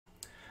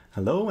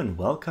Hello and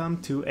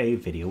welcome to a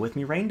video with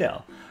me,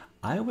 Raindale.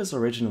 I was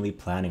originally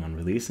planning on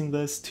releasing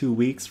this 2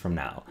 weeks from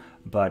now,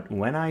 but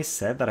when I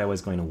said that I was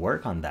going to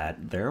work on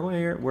that, there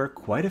were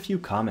quite a few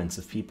comments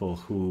of people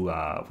who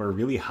were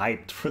really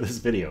hyped for this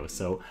video,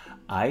 so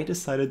I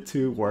decided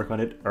to work on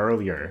it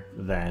earlier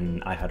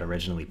than I had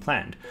originally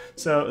planned.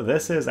 So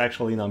this is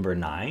actually number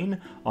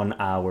 9 on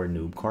our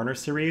Noob Corner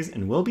series,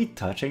 and we'll be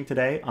touching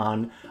today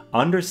on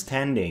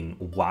understanding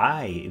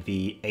why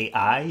the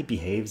AI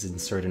behaves in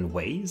certain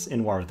ways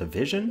in War of the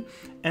Vision,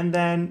 and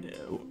then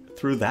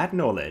through that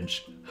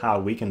knowledge, how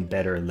we can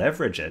better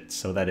leverage it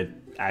so that it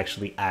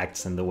actually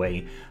acts in the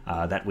way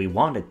that we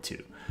want it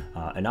to.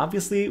 And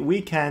obviously,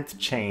 we can't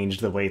change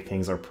the way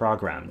things are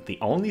programmed. The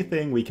only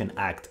thing we can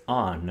act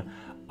on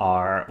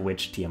are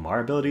which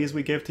TMR abilities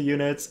we give to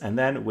units, and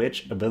then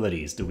which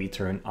abilities do we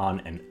turn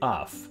on and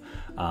off.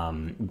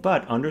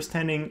 But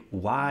understanding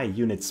why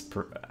units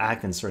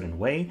act in a certain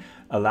way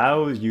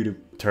allows you to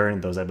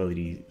turn those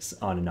abilities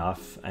on and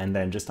off, and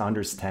then just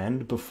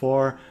understand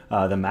before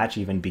the match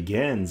even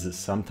begins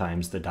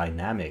sometimes the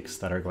dynamics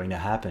that are going to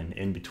happen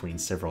in between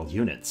several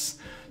units.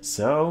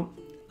 So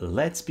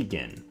let's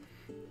begin.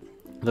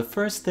 The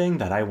first thing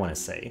that I want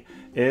to say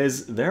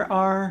is there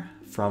are,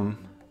 from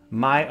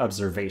my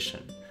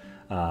observation,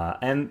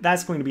 and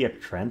that's going to be a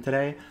trend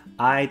today.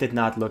 I did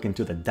not look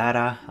into the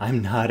data.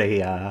 I'm not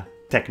a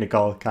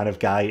technical kind of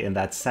guy in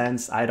that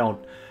sense. I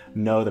don't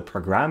know the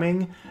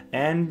programming,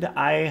 and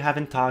I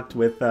haven't talked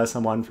with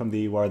someone from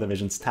the War of the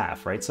Vision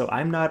staff, right? So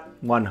I'm not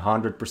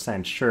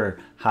 100% sure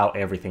how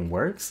everything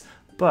works,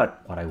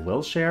 but what I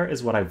will share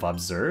is what I've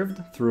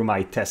observed through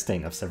my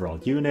testing of several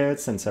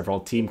units and several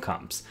team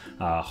comps.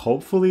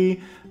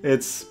 Hopefully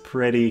it's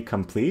pretty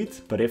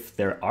complete, but if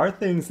there are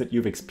things that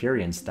you've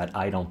experienced that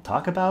I don't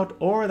talk about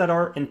or that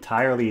are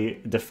entirely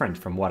different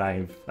from what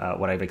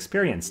I've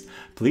experienced,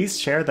 please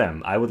share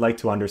them. I would like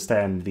to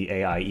understand the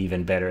AI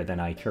even better than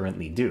I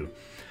currently do.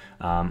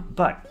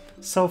 But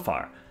so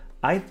far,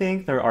 I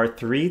think there are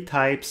 3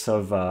 types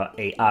of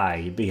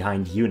AI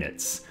behind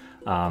units.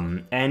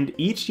 And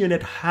each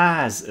unit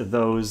has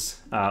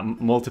those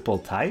multiple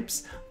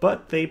types,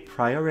 but they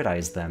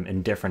prioritize them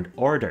in different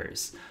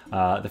orders.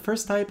 The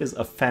first type is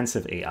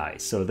offensive AI.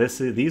 So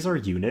these are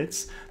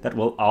units that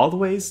will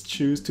always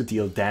choose to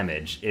deal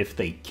damage if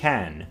they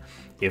can.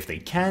 If they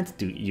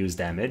can't use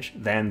damage,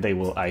 then they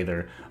will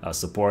either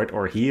support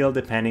or heal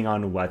depending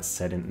on what's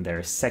set in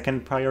their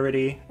second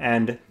priority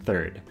and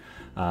third.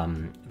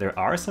 There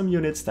are some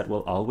units that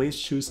will always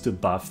choose to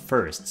buff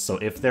first, so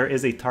if there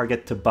is a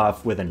target to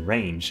buff within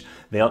range,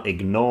 they'll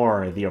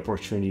ignore the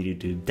opportunity to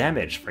do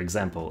damage, for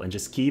example, and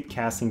just keep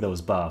casting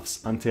those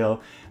buffs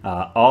until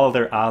all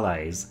their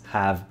allies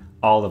have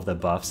all of the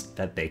buffs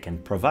that they can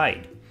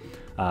provide.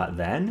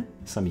 Then,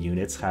 some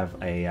units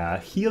have a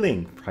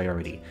healing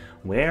priority,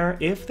 where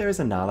if there's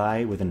an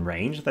ally within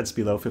range that's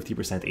below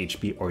 50%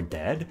 HP or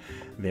dead,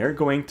 they're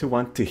going to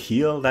want to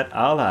heal that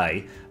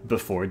ally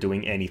before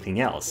doing anything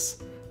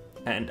else.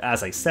 And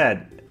as I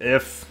said,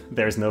 if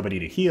there's nobody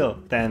to heal,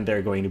 then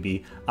they're going to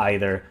be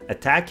either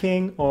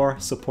attacking or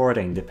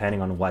supporting,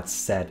 depending on what's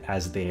set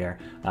as their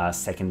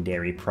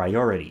secondary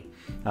priority.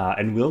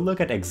 And we'll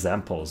look at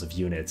examples of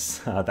units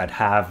that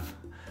have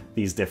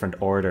these different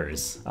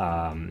orders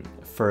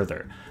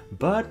further.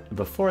 But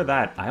before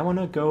that, I want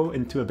to go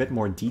into a bit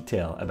more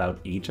detail about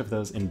each of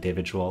those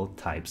individual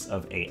types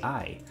of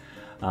AI.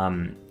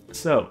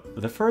 So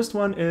the first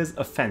one is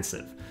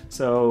offensive.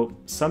 So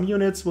some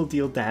units will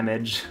deal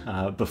damage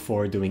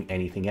before doing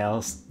anything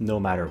else, no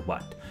matter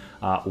what.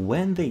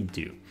 When they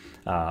do,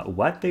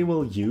 what they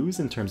will use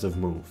in terms of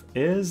move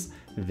is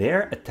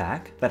their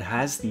attack that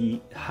has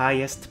the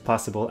highest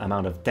possible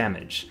amount of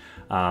damage.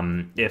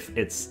 If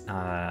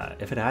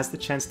it has the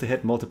chance to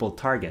hit multiple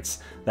targets,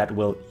 that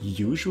will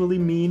usually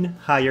mean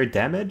higher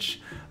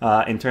damage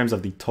in terms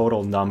of the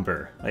total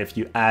number, if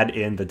you add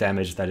in the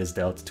damage that is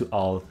dealt to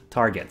all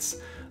targets.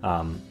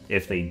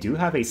 If they do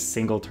have a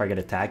single target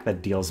attack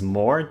that deals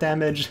more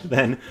damage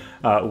than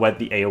what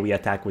the AoE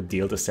attack would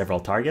deal to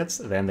several targets,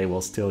 then they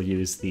will still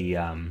use the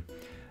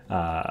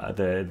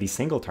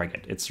single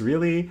target. It's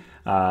really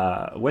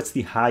what's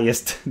the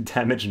highest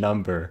damage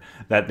number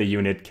that the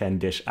unit can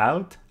dish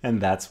out,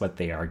 and that's what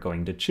they are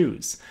going to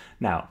choose.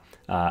 Now,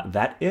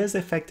 that is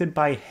affected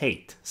by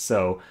hate.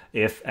 So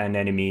if an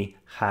enemy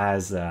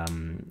has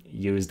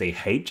used a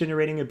hate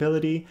generating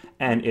ability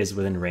and is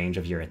within range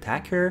of your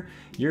attacker,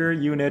 your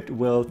unit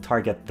will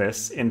target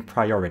this in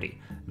priority.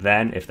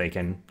 Then if they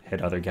can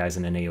hit other guys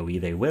in an AoE,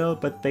 they will,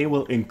 but they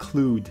will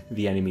include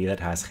the enemy that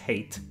has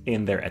hate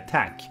in their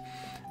attack.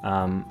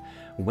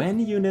 When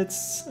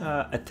units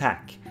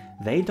attack,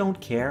 they don't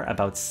care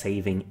about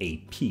saving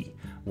AP.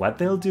 What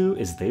they'll do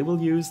is they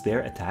will use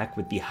their attack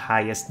with the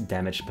highest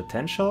damage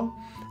potential,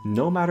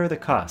 no matter the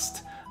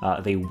cost.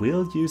 They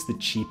will use the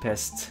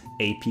cheapest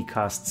AP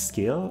cost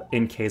skill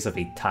in case of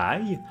a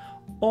tie,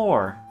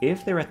 or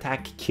if their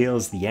attack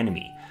kills the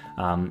enemy.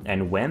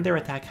 And when their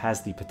attack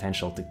has the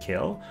potential to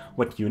kill,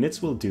 what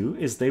units will do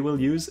is they will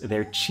use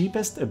their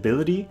cheapest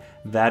ability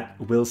that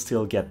will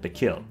still get the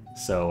kill.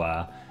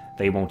 So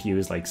They won't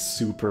use like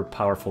super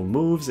powerful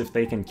moves if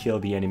they can kill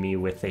the enemy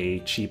with a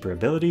cheaper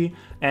ability,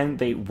 and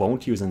they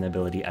won't use an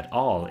ability at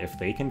all if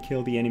they can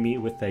kill the enemy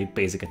with a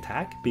basic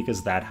attack,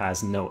 because that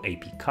has no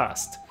AP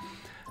cost.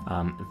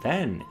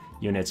 Then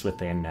units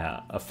with an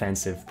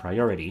offensive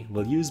priority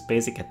will use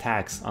basic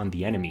attacks on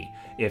the enemy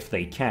if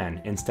they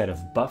can, instead of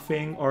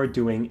buffing or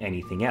doing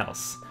anything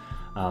else.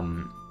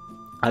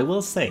 I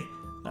will say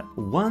that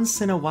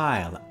once in a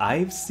while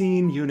I've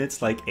seen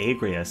units like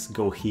Agrias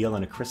go heal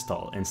on a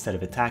crystal instead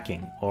of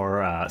attacking,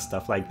 or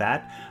stuff like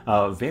that,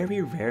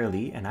 very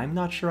rarely, and I'm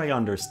not sure I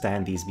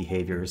understand these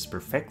behaviors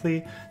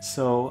perfectly,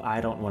 so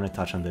I don't want to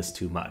touch on this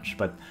too much,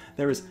 but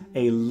there is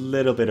a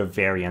little bit of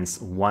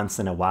variance once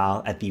in a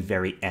while at the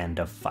very end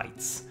of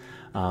fights.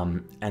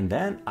 And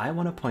then I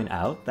want to point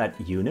out that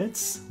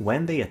units,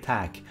 when they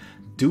attack,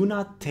 do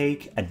not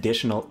take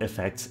additional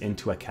effects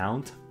into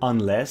account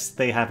unless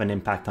they have an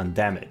impact on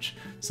damage.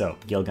 So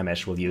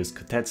Gilgamesh will use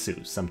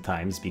Kotetsu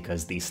sometimes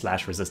because the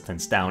slash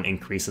resistance down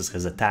increases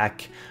his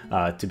attack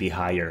to be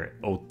higher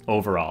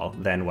overall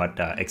than what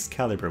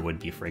Excalibur would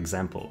be, for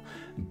example.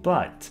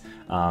 But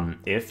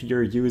if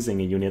you're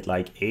using a unit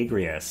like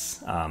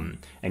Agrias,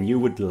 and you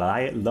would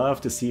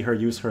love to see her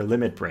use her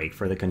Limit Break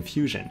for the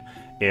confusion,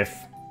 if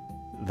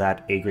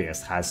that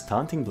Agrias has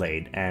Taunting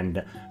Blade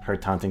and her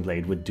Taunting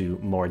Blade would do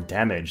more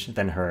damage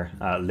than her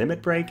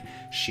Limit Break,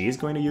 she's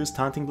going to use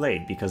Taunting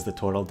Blade because the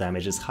total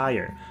damage is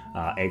higher.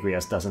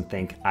 Agrias doesn't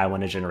think, I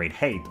want to generate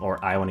hate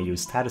or I want to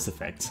use status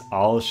effects.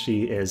 All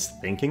she is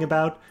thinking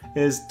about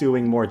is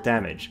doing more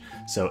damage.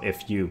 So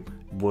if you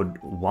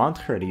would want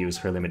her to use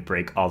her Limit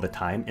Break all the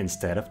time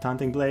instead of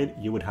Taunting Blade,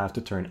 you would have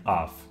to turn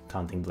off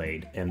Taunting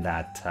Blade in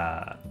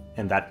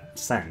that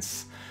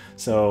sense.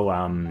 So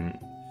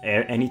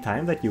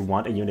anytime that you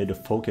want a unit to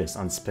focus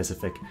on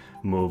specific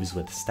moves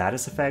with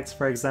status effects,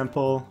 for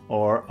example,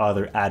 or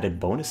other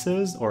added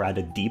bonuses or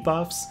added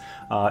debuffs,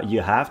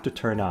 you have to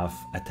turn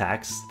off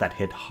attacks that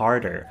hit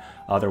harder,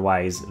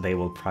 otherwise they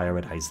will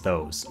prioritize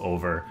those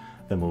over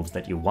the moves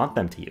that you want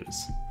them to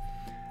use.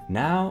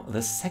 Now,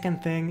 the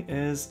second thing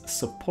is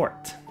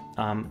support.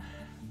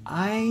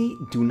 I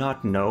do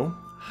not know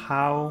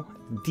how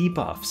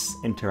debuffs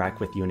interact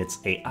with units'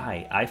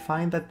 AI. I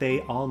find that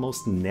they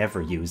almost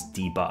never use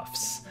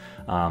debuffs,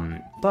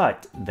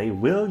 but they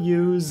will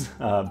use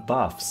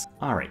buffs.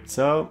 Alright,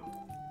 so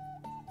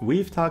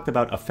we've talked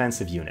about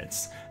offensive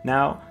units.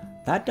 Now,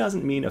 that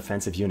doesn't mean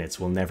offensive units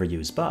will never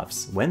use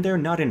buffs. When they're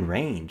not in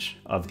range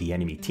of the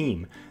enemy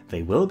team,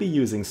 they will be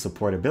using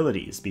support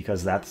abilities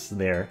because that's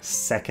their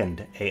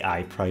second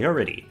AI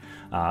priority.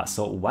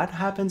 So what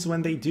happens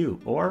when they do,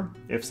 or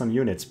if some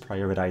units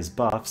prioritize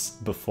buffs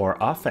before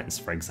offense,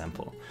 for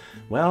example?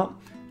 Well,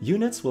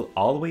 units will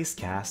always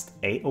cast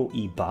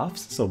AoE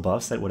buffs, so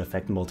buffs that would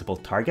affect multiple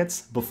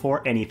targets,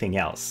 before anything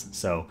else.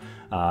 So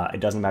it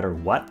doesn't matter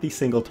what the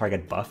single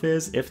target buff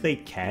is, if they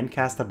can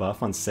cast a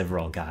buff on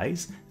several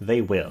guys,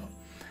 they will.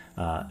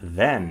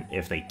 Then,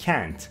 if they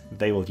can't,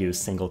 they will use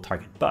single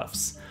target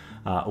buffs.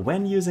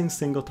 When using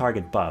single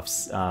target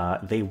buffs,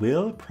 they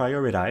will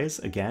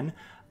prioritize, again,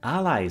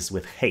 allies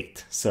with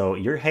hate. So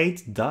your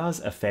hate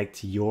does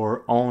affect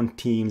your own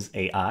team's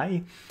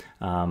AI,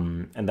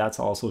 and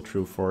that's also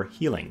true for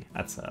healing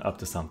up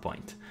to some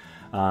point.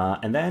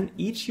 And then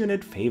each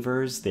unit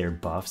favors their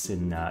buffs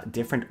in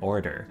different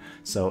order.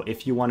 So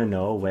if you want to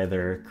know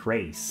whether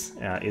Grace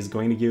is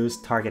going to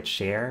use target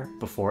share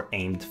before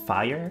aimed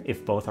fire,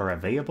 if both are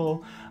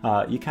available,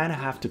 you kind of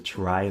have to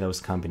try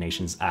those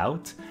combinations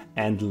out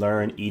and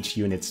learn each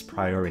unit's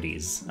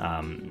priorities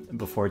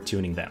before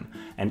tuning them.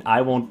 And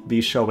I won't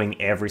be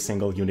showing every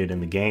single unit in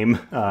the game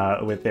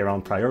with their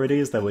own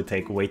priorities. That would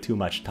take way too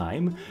much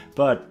time.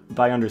 But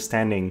by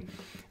understanding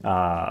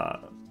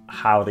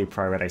how they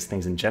prioritize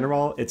things in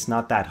general, it's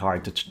not that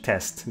hard to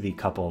test the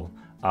couple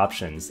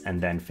options and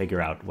then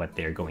figure out what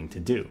they're going to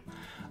do.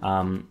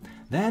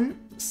 Then,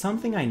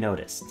 something I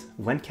noticed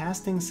when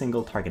casting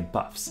single target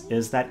buffs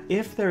is that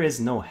if there is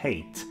no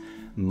hate,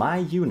 my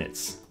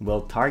units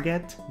will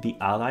target the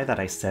ally that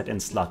I set in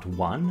slot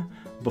 1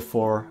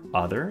 before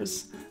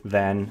others,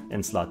 then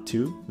in slot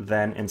 2,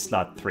 then in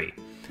slot 3.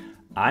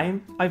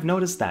 I've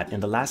noticed that in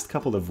the last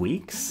couple of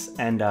weeks,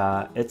 and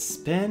it's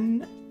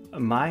been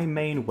my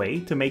main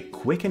way to make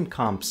quicken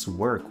comps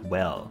work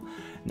well.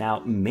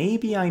 Now,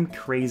 maybe I'm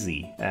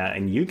crazy,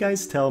 and you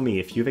guys tell me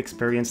if you've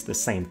experienced the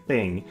same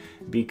thing,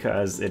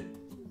 because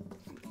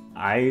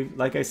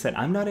like I said,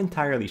 I'm not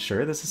entirely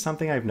sure. This is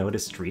something I've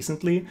noticed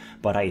recently,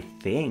 but I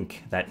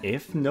think that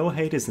if no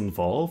hate is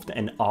involved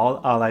and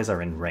all allies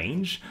are in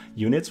range,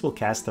 units will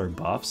cast their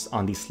buffs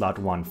on the slot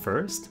 1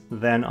 first,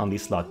 then on the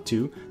slot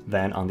 2,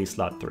 then on the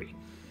slot 3.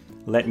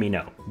 Let me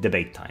know.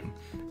 Debate time.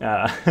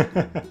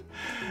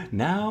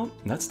 Now,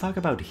 let's talk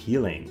about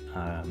healing.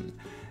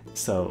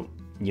 So,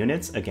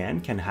 units,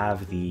 again, can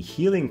have the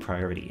healing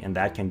priority, and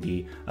that can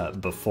be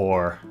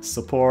before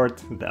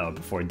support,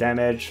 before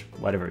damage,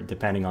 whatever,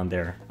 depending on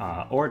their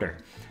order.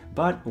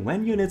 But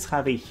when units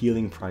have a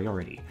healing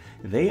priority,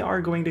 they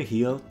are going to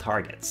heal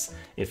targets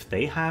if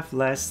they have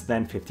less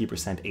than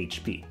 50%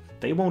 HP.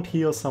 They won't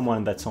heal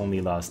someone that's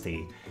only lost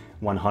a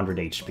 100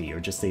 HP, or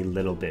just a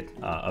little bit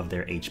of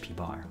their HP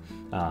bar.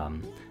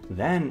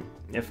 Then,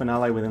 if an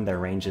ally within their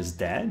range is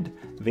dead,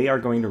 they are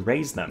going to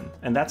raise them,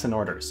 and that's in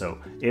order. So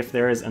if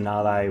there is an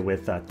ally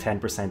with 10%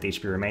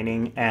 HP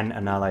remaining and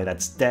an ally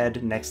that's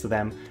dead next to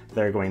them,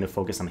 they're going to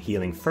focus on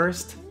healing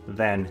first,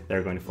 then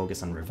they're going to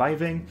focus on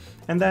reviving,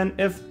 and then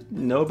if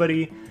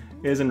nobody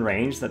is in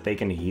range that they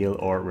can heal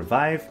or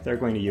revive, they're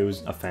going to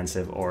use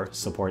offensive or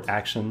support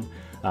action,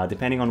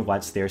 depending on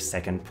what's their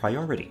second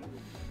priority.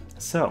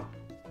 So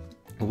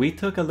we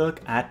took a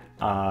look at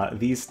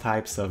these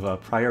types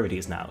of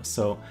priorities now.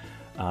 So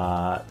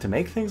to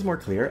make things more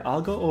clear,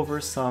 I'll go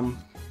over some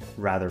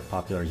rather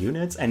popular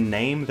units and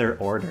name their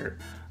order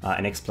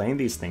and explain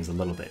these things a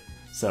little bit.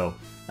 So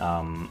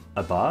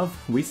above,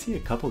 we see a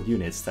couple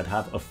units that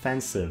have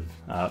offensive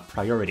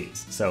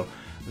priorities. So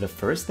the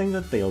first thing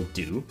that they'll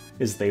do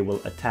is they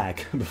will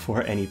attack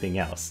before anything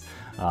else.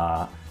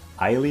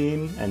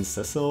 Eileen and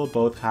Cecil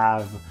both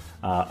have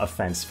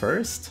offense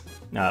first,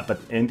 but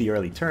in the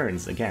early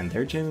turns, again,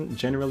 they're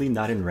generally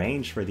not in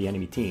range for the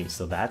enemy team,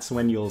 so that's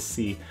when you'll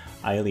see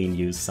Eileen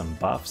use some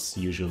buffs,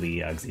 usually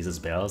Xyz's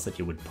Bells that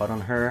you would put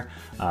on her.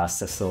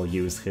 Cecil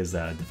use his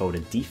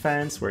Devoted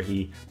Defense, where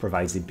he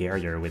provides a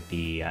barrier with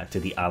to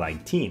the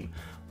allied team.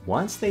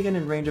 Once they get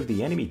in range of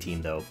the enemy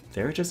team, though,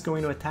 they're just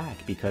going to attack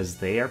because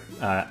their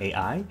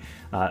AI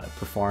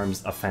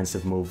performs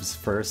offensive moves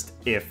first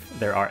if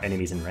there are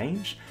enemies in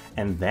range,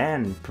 and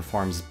then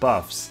performs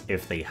buffs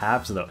if they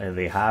have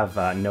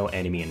no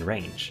enemy in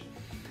range.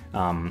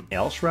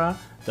 Elshra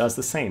does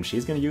the same.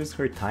 She's going to use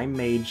her Time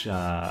Mage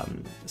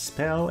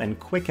spell and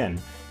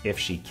Quicken if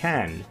she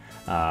can,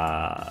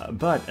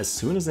 but as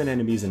soon as an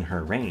enemy's in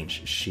her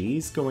range,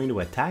 she's going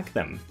to attack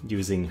them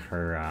using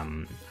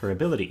her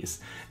abilities.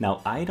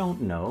 Now, I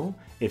don't know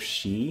if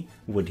she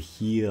would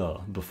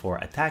heal before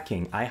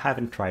attacking. I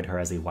haven't tried her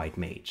as a white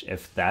mage.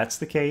 If that's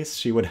the case,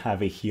 she would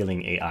have a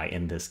healing AI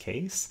in this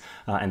case,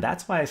 and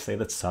that's why I say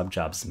that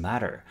sub-jobs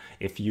matter.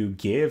 If you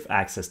give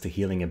access to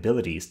healing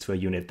abilities to a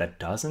unit that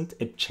doesn't,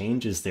 it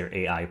changes their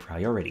AI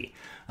priority.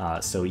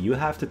 So you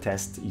have to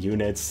test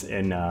units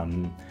in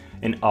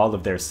all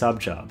of their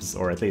sub-jobs,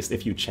 or at least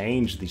if you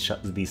change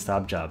the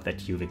sub-job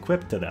that you've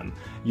equipped to them,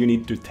 you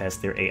need to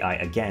test their AI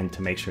again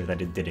to make sure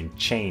that it didn't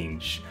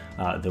change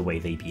the way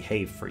they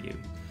behave for you.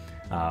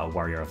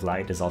 Warrior of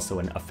Light is also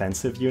an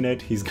offensive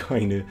unit. He's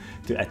going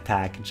to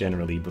attack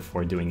generally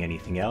before doing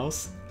anything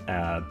else,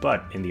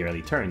 but in the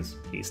early turns,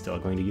 he's still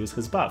going to use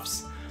his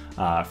buffs.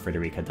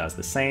 Frederica does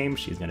the same.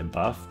 She's going to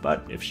buff,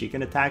 but if she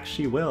can attack,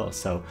 she will.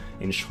 So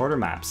in shorter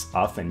maps,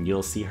 often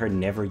you'll see her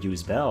never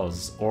use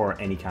bells or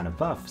any kind of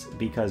buffs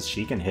because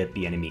she can hit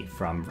the enemy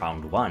from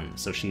round 1,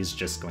 so she's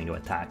just going to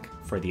attack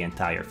for the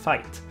entire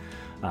fight.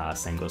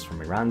 Same goes for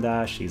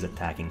Miranda. She's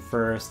attacking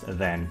first,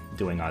 then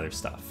doing other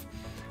stuff.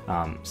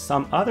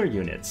 Some other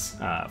units,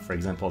 for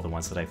example, the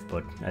ones that I've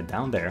put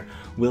down there,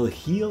 will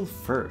heal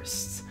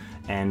first.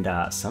 And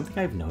something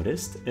I've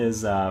noticed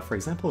is, for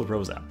example,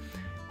 Rosa.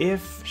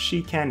 If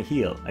she can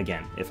heal,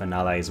 again, if an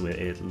ally is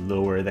with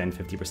lower than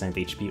 50%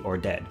 HP or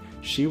dead,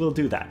 she will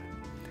do that.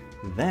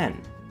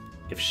 Then,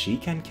 if she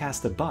can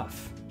cast a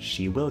buff,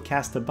 she will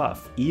cast a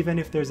buff. Even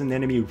if there's an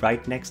enemy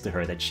right next to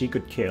her that she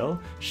could kill,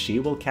 she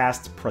will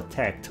cast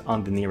Protect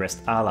on the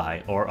nearest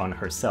ally or on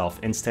herself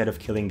instead of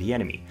killing the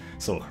enemy.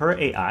 So her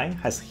AI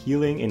has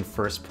healing in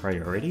first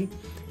priority,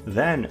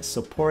 then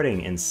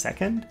supporting in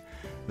second,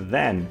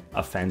 then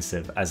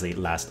offensive as a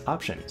last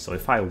option. So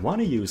if I want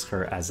to use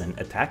her as an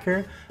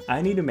attacker,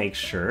 I need to make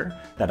sure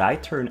that I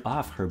turn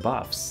off her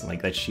buffs,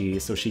 like that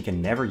so she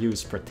can never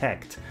use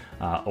Protect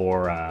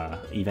or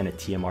even a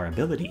TMR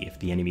ability if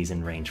the enemy's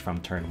in range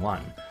from turn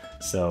 1.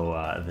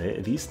 So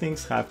these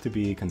things have to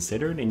be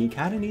considered, and you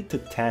kind of need to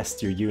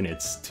test your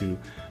units to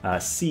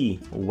see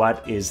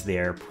what is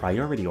their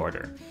priority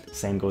order.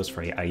 Same goes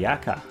for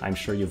Ayaka. I'm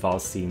sure you've all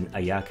seen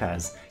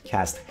Ayaka's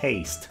cast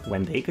Haste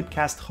when they could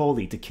cast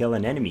Holy to kill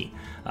an enemy,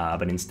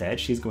 but instead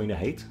she's going to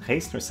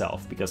haste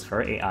herself because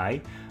her AI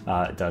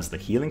does the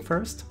healing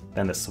first,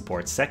 then the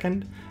support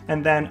second,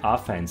 and then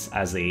offense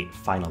as a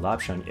final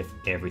option if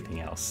everything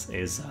else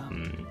is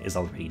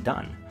already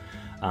done.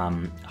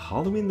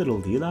 Halloween Little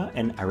Leela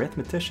and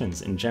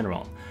Arithmeticians in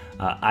general,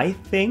 I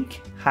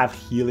think have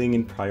healing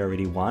in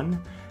priority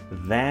 1,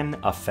 then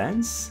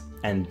offense,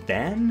 and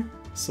then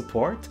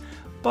support,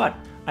 but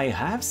I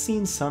have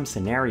seen some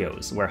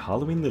scenarios where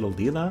Halloween Little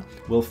Leela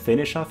will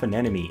finish off an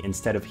enemy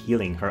instead of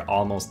healing her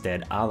almost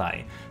dead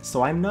ally,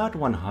 so I'm not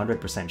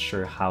 100%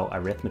 sure how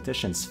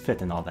Arithmeticians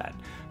fit in all that.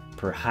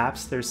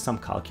 Perhaps there's some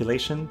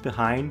calculation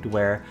behind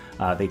where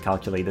they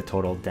calculate the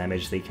total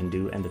damage they can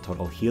do and the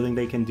total healing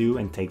they can do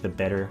and take the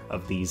better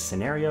of these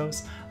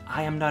scenarios.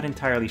 I am not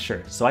entirely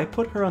sure, so I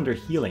put her under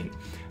healing.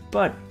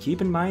 But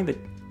keep in mind that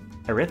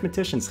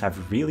Arithmeticians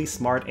have really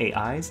smart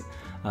AIs,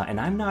 and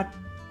I'm not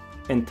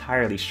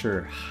entirely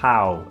sure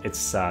how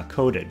it's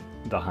coded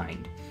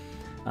behind.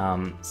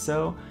 And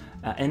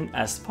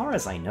as far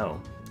as I know,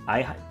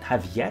 I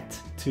have yet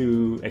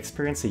to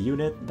experience a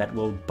unit that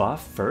will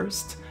buff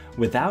first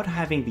without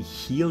having the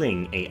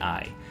healing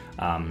AI.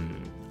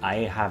 I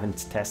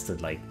haven't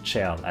tested like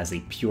Chell as a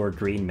pure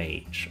green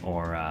mage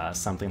or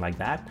something like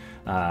that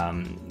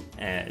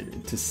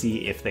to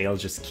see if they'll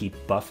just keep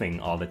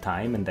buffing all the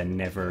time and then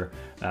never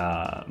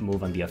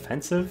move on the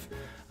offensive.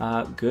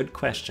 Good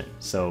question.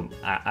 So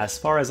as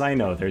far as I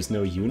know, there's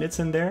no units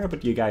in there,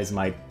 but you guys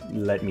might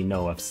let me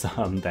know of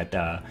some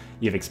that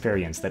you've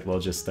experienced that will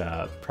just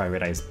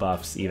prioritize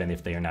buffs even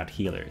if they are not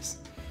healers.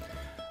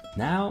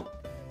 Now,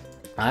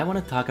 I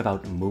want to talk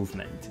about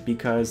movement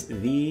because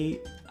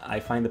I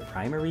find the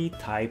primary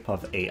type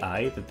of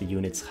AI that the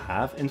units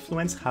have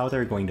influence how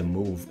they're going to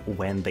move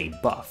when they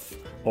buff,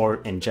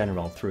 or in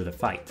general through the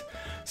fight.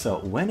 So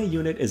when a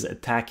unit is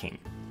attacking,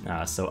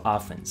 so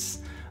offense,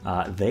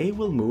 they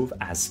will move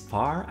as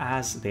far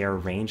as their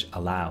range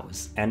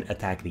allows and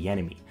attack the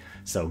enemy.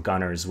 So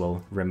gunners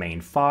will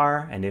remain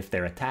far, and if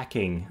they're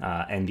attacking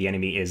and the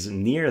enemy is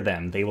near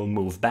them, they will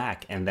move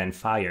back and then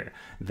fire.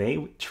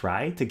 They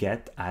try to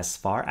get as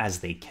far as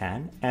they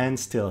can and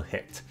still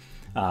hit.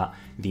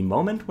 The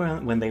moment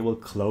when they will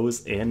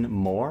close in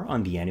more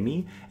on the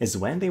enemy is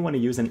when they want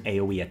to use an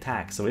AoE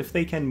attack. So if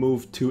they can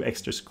move 2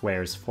 extra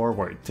squares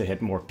forward to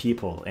hit more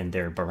people in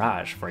their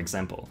barrage, for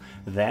example,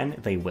 then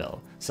they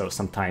will. So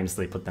sometimes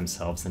they put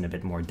themselves in a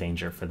bit more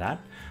danger for that,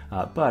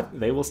 but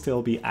they will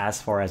still be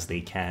as far as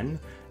they can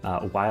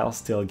while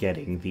still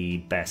getting the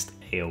best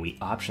AoE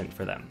option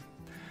for them.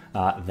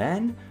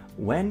 Then,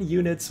 when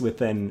units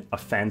with an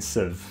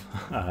offensive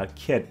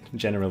kit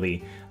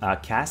generally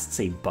casts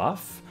a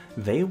buff,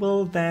 they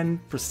will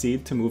then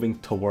proceed to moving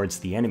towards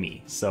the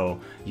enemy. So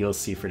you'll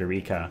see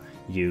Frederica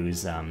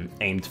use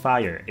aimed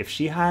fire. If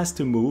she has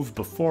to move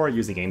before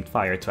using aimed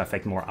fire to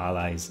affect more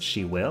allies,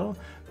 she will.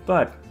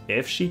 But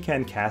if she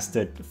can cast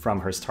it from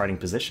her starting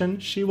position,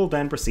 she will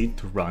then proceed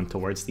to run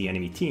towards the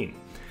enemy team.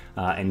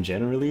 And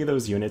generally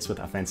those units with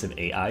offensive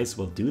AIs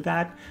will do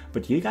that,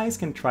 but you guys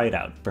can try it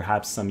out.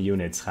 Perhaps some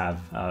units have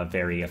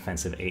very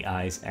offensive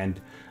AIs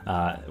and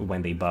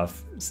when they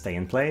buff, stay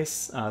in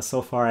place.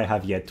 So far I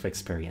have yet to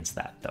experience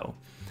that though.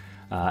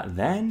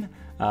 Then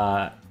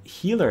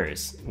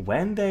healers,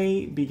 when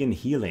they begin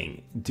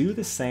healing, do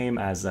the same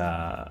as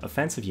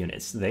offensive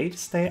units. They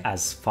stay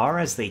as far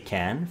as they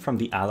can from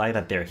the ally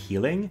that they're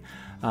healing,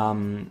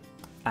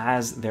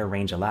 as their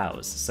range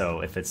allows.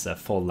 So if it's a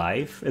full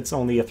life, it's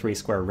only a 3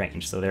 square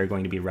range, so they're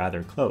going to be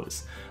rather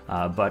close.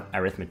 But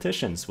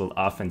arithmeticians will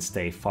often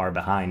stay far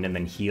behind and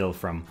then heal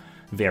from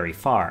very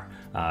far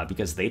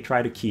because they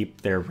try to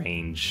keep their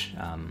range,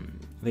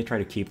 they try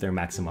to keep their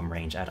maximum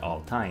range at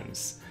all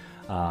times.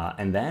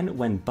 And then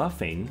when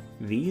buffing,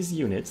 these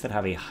units that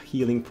have a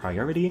healing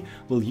priority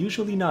will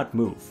usually not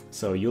move.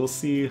 So you'll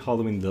see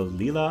Halloween the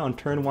Leela on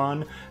turn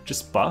 1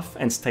 just buff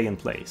and stay in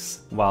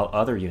place, while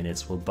other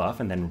units will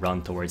buff and then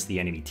run towards the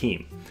enemy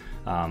team.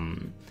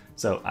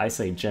 So I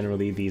say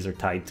generally these are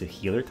tied to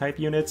healer type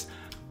units.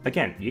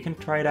 Again, you can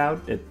try it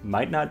out. It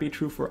might not be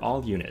true for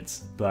all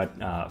units, but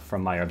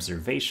from my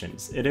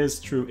observations, it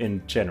is true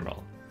in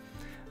general.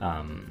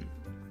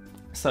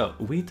 So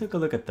we took a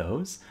look at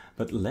those,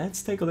 but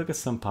let's take a look at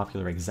some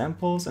popular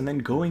examples and then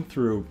going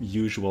through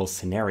usual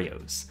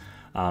scenarios.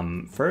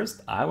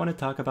 First, I want to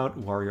talk about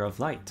Warrior of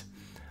Light.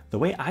 The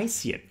way I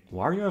see it,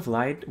 Warrior of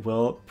Light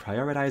will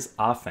prioritize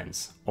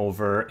offense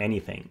over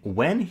anything.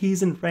 When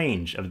he's in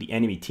range of the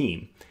enemy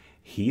team,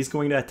 he's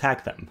going to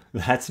attack them.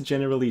 That's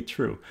generally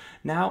true.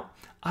 Now,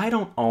 I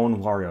don't own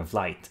Warrior of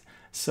Light,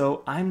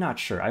 so I'm not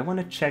sure. I want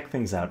to check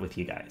things out with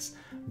you guys.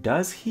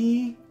 Does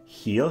he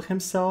heal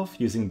himself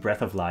using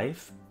Breath of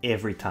Life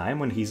every time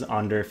when he's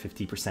under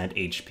 50%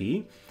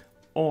 HP?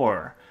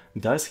 Or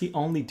does he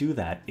only do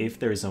that if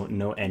there's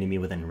no enemy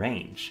within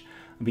range?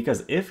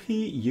 Because if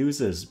he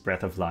uses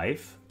Breath of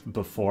Life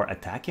before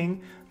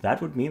attacking,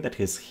 that would mean that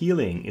his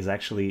healing is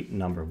actually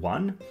number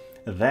 1,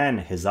 then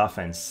his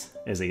offense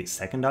is a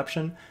second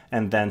option,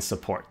 and then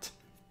support.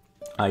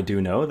 I do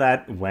know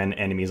that when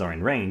enemies are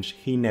in range,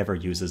 he never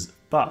uses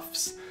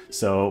buffs.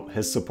 So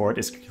his support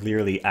is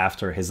clearly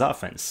after his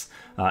offense,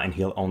 and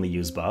he'll only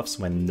use buffs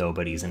when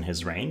nobody's in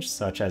his range,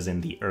 such as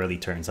in the early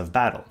turns of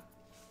battle.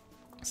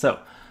 So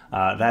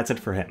that's it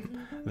for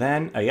him.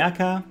 Then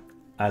Ayaka,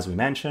 as we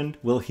mentioned,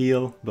 will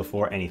heal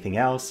before anything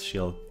else.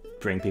 She'll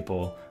bring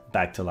people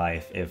back to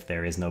life if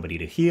there is nobody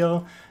to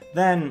heal.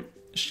 Then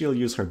she'll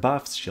use her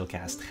buffs, she'll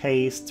cast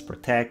haste,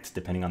 protect,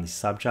 depending on the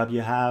sub-job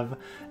you have.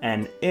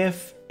 And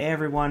if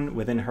everyone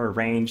within her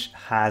range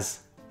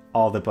has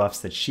all the buffs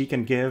that she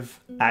can give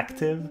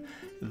active,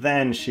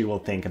 then she will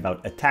think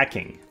about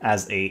attacking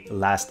as a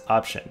last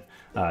option,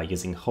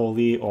 using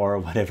Holy or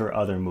whatever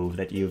other move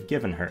that you've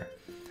given her.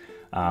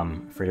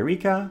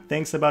 Frederica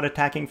thinks about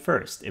attacking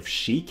first. If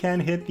she can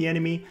hit the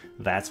enemy,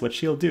 that's what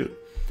she'll do.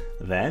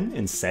 Then,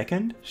 in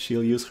second,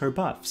 she'll use her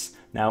buffs.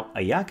 Now,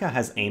 Ayaka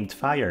has aimed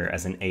fire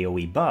as an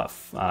AoE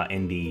buff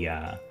in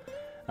the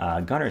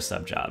Gunner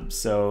sub-job,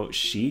 so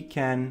she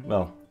can,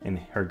 well, in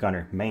her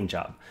gunner main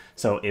job.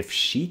 So if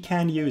she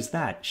can use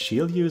that,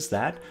 she'll use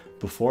that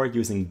before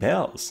using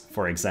bells,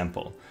 for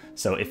example.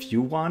 So if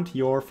you want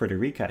your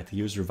Frederica to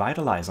use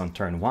Revitalize on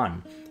turn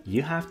 1,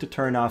 you have to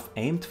turn off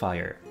aimed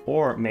fire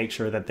or make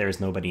sure that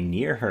there's nobody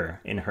near her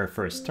in her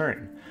first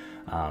turn.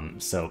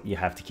 So you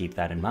have to keep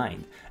that in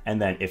mind.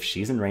 And then if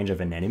she's in range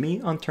of an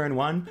enemy on turn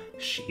 1,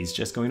 she's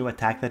just going to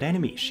attack that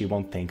enemy. She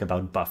won't think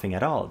about buffing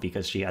at all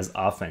because she has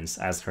offense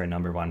as her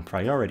 #1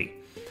 priority.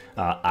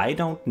 I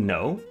don't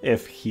know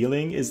if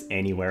healing is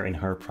anywhere in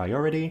her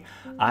priority.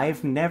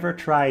 I've never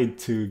tried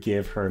to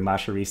give her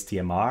Mashari's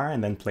TMR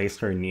and then place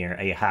her near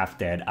a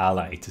half-dead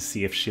ally to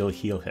see if she'll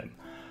heal him.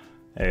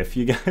 If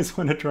you guys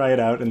want to try it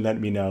out and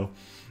let me know,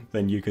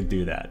 then you could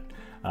do that.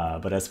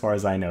 But as far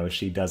as I know,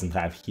 she doesn't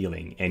have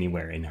healing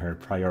anywhere in her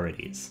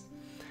priorities.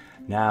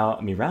 Now,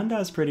 Miranda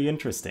is pretty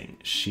interesting.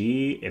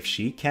 If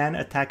she can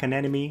attack an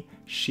enemy,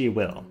 she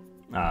will.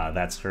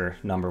 That's her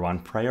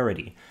 #1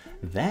 priority.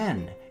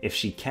 Then, if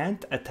she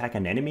can't attack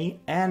an enemy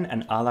and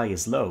an ally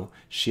is low,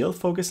 she'll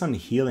focus on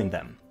healing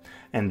them.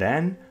 And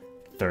then,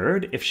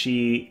 third, if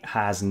she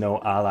has no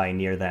ally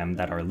near them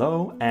that are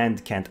low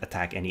and can't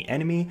attack any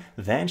enemy,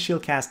 then she'll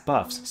cast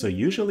buffs. So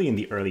usually in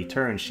the early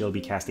turn, she'll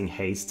be casting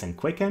Haste and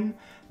Quicken,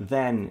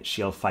 then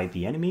she'll fight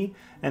the enemy,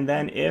 and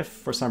then if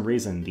for some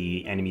reason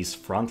the enemy's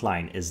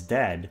frontline is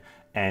dead,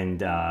 and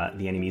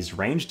the enemy's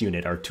ranged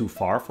unit are too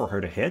far for her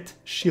to hit,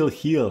 she'll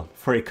heal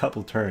for a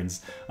couple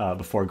turns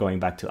before going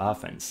back to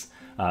offense.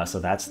 So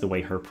that's the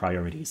way her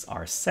priorities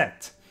are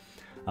set.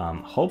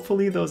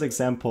 Hopefully those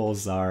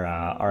examples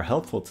are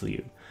helpful to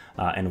you.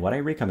 And what I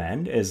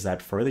recommend is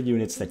that for the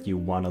units that you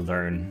want to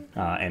learn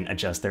and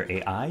adjust their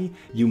AI,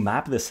 you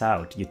map this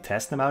out. You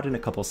test them out in a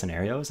couple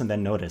scenarios and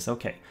then notice,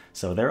 okay,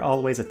 so they're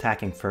always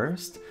attacking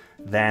first,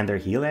 then they're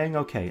healing,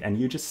 okay, and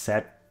you just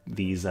set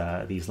these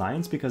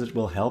lines because it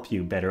will help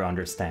you better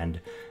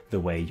understand the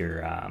way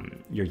your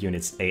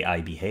unit's AI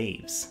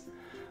behaves.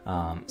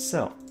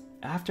 So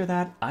after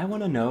that, I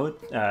want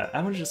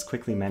to just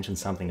quickly mention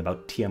something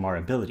about TMR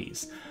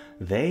abilities.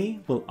 They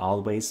will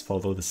always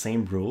follow the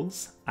same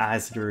rules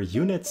as your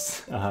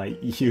unit's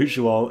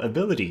usual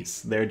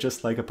abilities. They're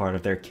just like a part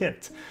of their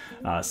kit.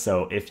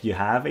 So if you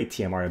have a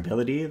TMR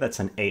ability that's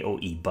an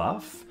AoE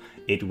buff,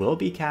 it will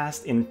be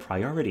cast in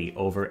priority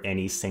over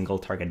any single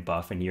target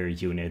buff in your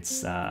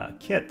unit's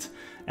kit.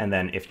 And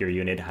then if your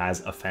unit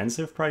has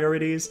offensive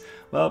priorities,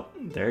 well,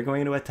 they're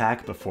going to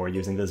attack before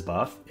using this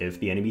buff if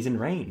the enemy's in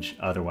range.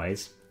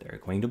 Otherwise,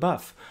 they're going to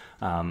buff.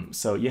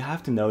 So you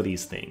have to know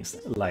these things,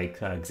 like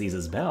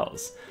Xyz's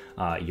bells.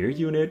 Your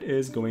unit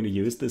is going to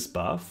use this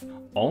buff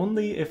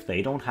only if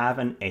they don't have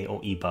an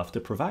AoE buff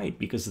to provide,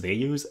 because they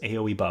use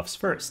AoE buffs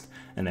first.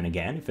 And then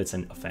again, if it's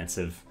an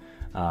offensive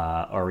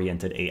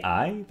oriented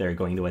AI, they're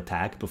going to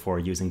attack before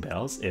using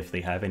bells if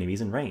they have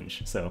enemies in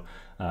range. So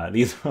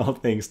these are all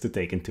things to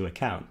take into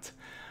account.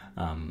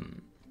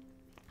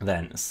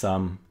 Then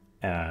some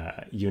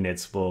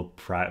units will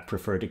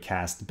prefer to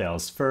cast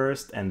bells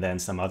first and then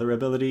some other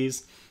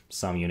abilities.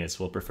 Some units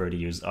will prefer to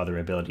use other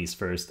abilities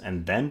first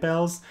and then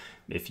bells.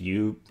 If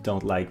you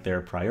don't like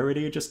their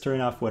priority, just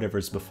turn off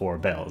whatever's before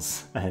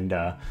bells, and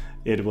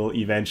it will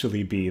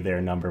eventually be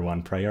their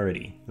 #1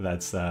 priority.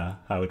 That's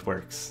how it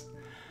works.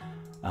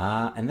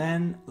 And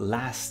then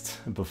last,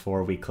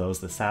 before we close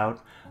this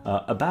out,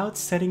 about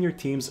setting your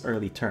team's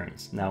early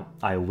turns. Now,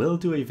 I will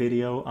do a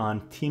video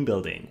on team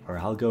building, or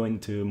I'll go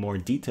into more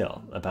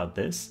detail about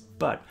this,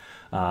 but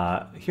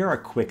here are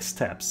quick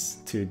steps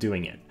to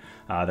doing it.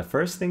 The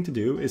first thing to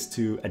do is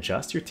to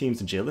adjust your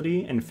team's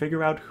agility and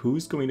figure out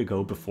who's going to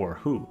go before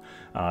who,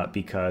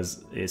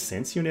 because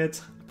since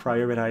units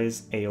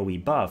prioritize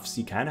AoE buffs,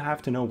 you kind of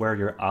have to know where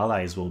your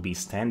allies will be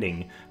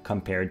standing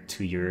compared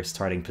to your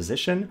starting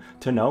position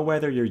to know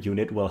whether your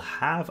unit will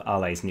have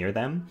allies near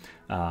them,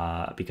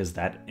 because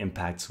that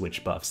impacts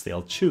which buffs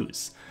they'll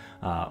choose.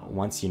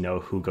 Once you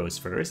know who goes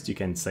first, you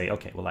can say,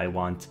 okay, well, I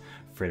want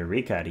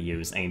Frederica to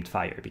use aimed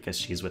fire because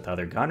she's with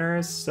other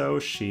gunners, so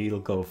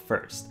she'll go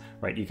first,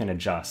 right? You can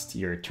adjust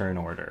your turn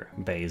order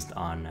based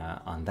on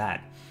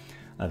that.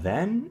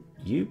 Then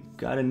you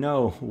gotta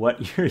know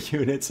what your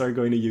units are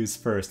going to use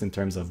first in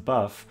terms of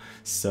buff,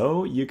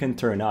 so you can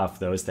turn off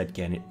those that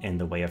get in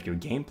the way of your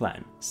game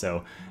plan.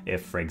 So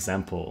if, for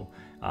example,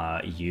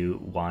 you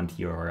want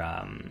your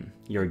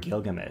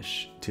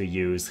Gilgamesh to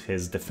use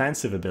his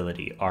defensive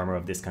ability, Armor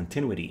of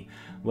Discontinuity,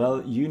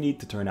 well, you need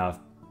to turn off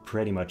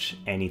pretty much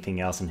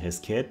anything else in his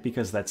kit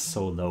because that's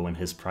so low in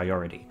his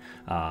priority.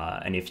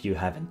 And if you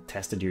haven't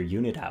tested your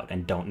unit out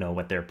and don't know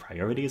what their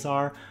priorities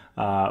are,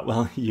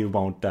 well, you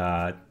won't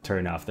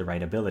turn off the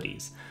right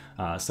abilities.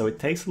 So it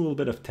takes a little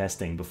bit of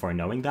testing before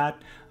knowing that.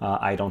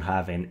 I don't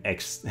have an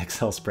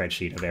Excel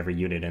spreadsheet of every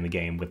unit in the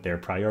game with their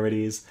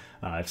priorities.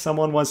 If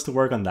someone wants to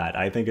work on that,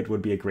 I think it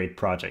would be a great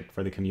project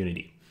for the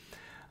community.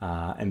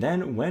 And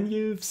then when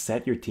you've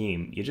set your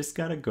team, you just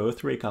gotta go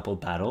through a couple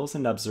battles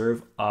and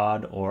observe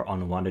odd or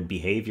unwanted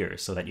behavior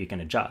so that you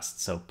can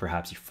adjust. So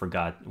perhaps you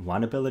forgot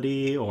one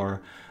ability,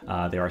 or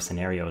there are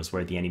scenarios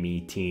where the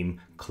enemy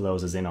team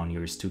closes in on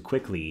yours too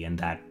quickly and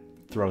that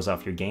throws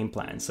off your game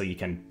plan. So you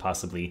can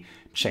possibly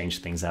change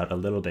things out a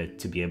little bit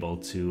to be able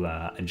to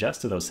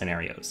adjust to those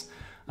scenarios.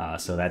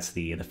 So that's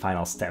the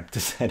final step to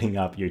setting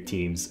up your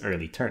team's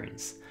early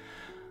turns.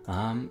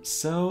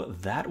 So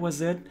that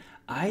was it.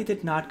 I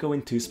did not go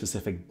into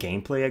specific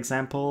gameplay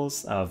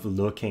examples of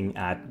looking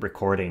at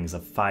recordings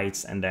of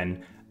fights and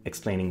then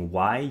explaining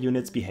why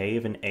units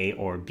behave in A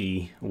or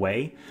B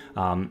way.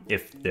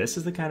 If this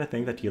is the kind of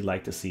thing that you'd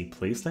like to see,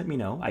 please let me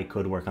know. I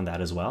could work on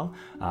that as well.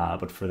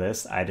 But for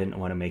this, I didn't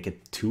want to make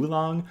it too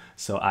long,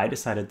 so I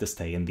decided to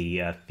stay in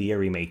the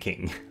theory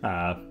making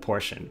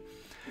portion.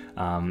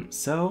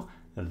 So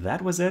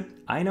that was it.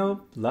 I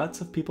know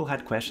lots of people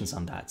had questions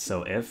on that,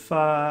 so if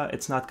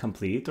it's not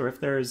complete or if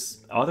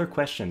there's other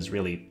questions,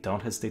 really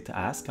don't hesitate to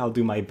ask. I'll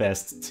do my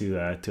best to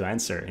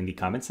answer in the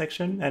comment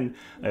section, and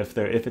if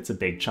it's a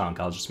big chunk,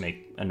 I'll just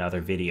make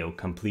another video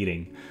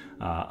completing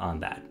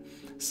on that.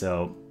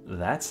 So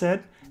that's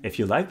it. If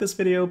you like this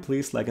video,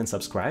 please like and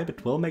subscribe.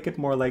 It will make it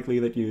more likely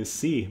that you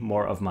see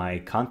more of my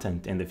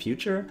content in the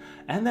future.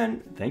 And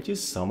then thank you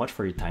so much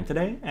for your time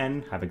today,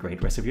 and have a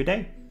great rest of your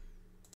day.